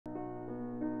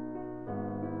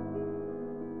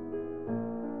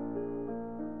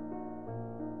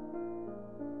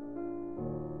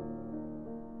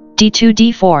d2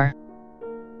 d4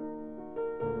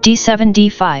 d7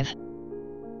 d5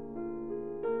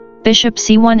 bishop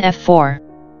c1 f4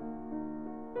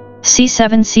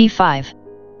 c7 c5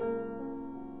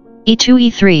 e2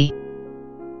 e3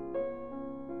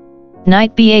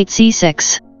 knight b8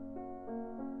 c6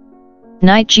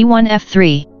 knight g1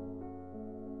 f3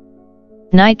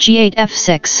 knight g8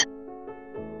 f6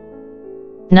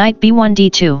 knight b1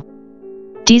 d2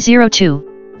 d0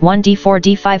 2 1 d4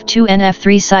 d5 2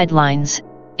 nf3 sidelines,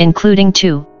 including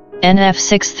 2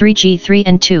 nf6 3 g3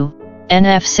 and 2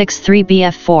 nf6 3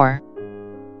 bf4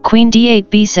 queen d8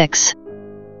 b6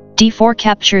 d4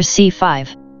 captures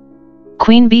c5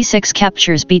 queen b6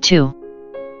 captures b2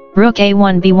 rook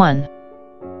a1 b1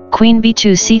 queen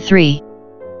b2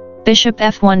 c3 bishop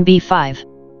f1 b5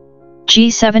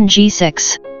 g7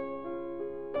 g6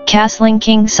 castling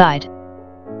king side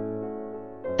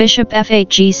bishop f8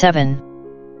 g7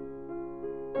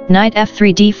 knight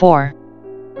f3 d4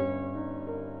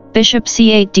 bishop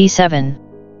c8 d7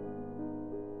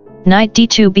 knight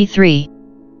d2 b3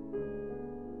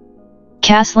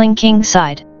 castling king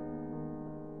side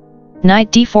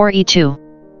knight d4 e2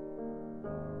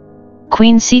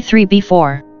 queen c3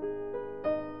 b4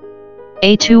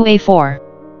 a2 a4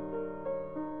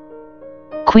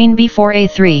 queen b4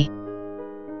 a3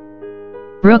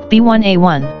 rook b1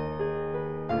 a1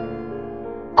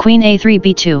 queen a3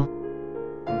 b2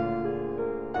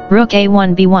 rook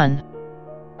a1 b1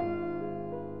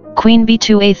 queen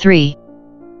b2 a3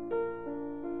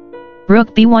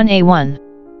 rook b1 a1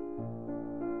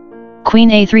 queen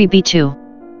a3 b2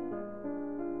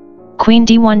 queen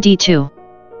d1 d2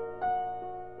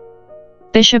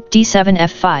 bishop d7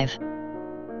 f5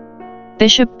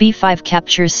 bishop b5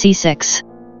 captures c6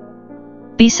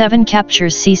 b7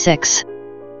 captures c6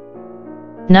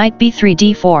 knight b3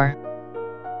 d4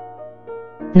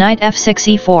 knight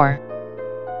f6 e4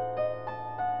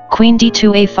 queen d2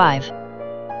 a5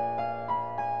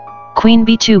 queen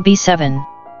b2 b7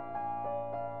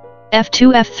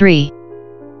 f2 f3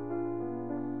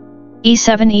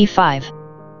 e7 e5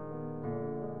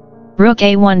 rook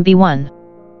a1 b1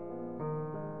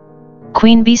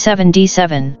 queen b7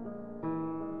 d7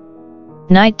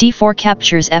 knight d4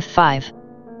 captures f5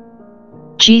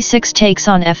 g6 takes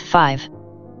on f5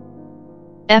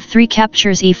 f3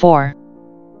 captures e4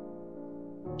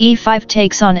 e5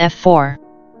 takes on f4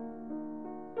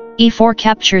 e4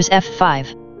 captures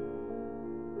f5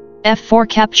 f4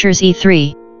 captures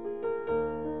e3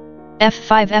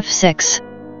 f5 f6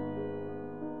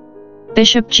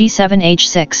 bishop g7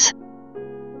 h6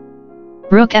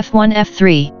 rook f1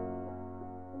 f3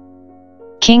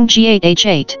 king g8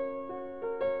 h8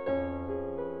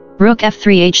 rook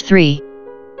f3 h3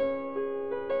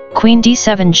 queen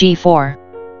d7 g4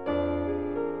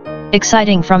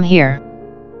 exciting from here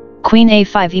queen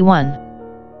a5 e1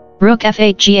 rook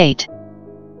f8 g8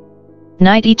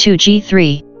 knight e2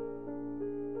 g3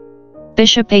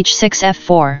 bishop h6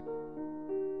 f4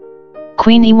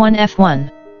 queen e1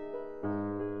 f1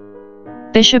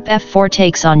 bishop f4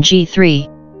 takes on g3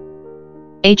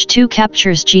 h2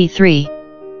 captures g3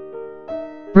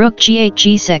 rook g8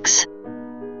 g6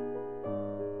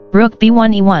 rook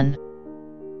b1 e1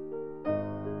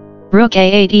 rook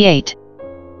a8 e8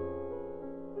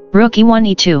 rook e1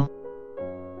 e2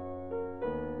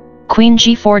 queen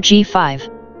g4 g5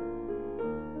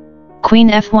 queen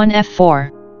f1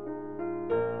 f4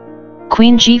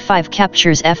 queen g5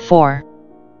 captures f4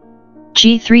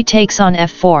 g3 takes on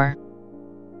f4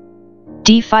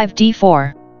 d5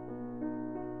 d4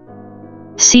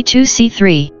 c2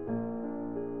 c3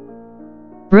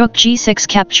 rook g6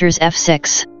 captures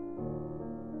f6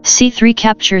 c3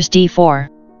 captures d4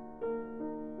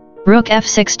 rook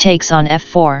f6 takes on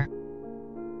f4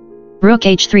 rook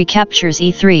h3 captures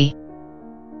e3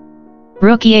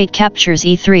 rook e8 captures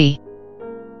e3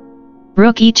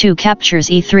 rook e2 captures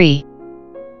e3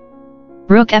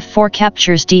 rook f4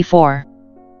 captures d4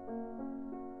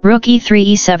 rook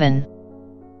e3 e7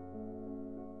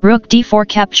 rook d4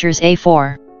 captures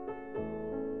a4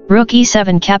 rook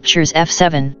e7 captures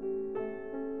f7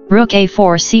 rook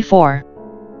a4 c4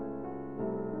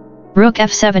 rook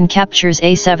f7 captures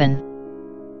a7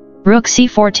 rook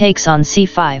c4 takes on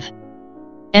c5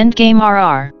 endgame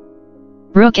RR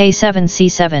rook a7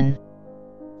 c7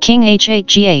 king h8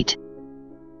 g8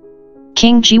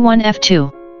 king g1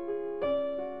 f2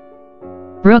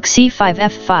 rook c5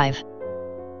 f5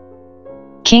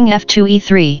 king f2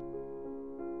 e3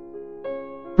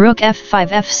 rook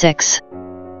f5 f6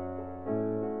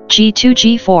 g2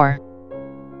 g4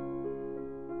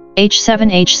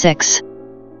 h7 h6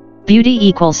 beauty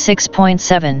equals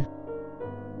 6.7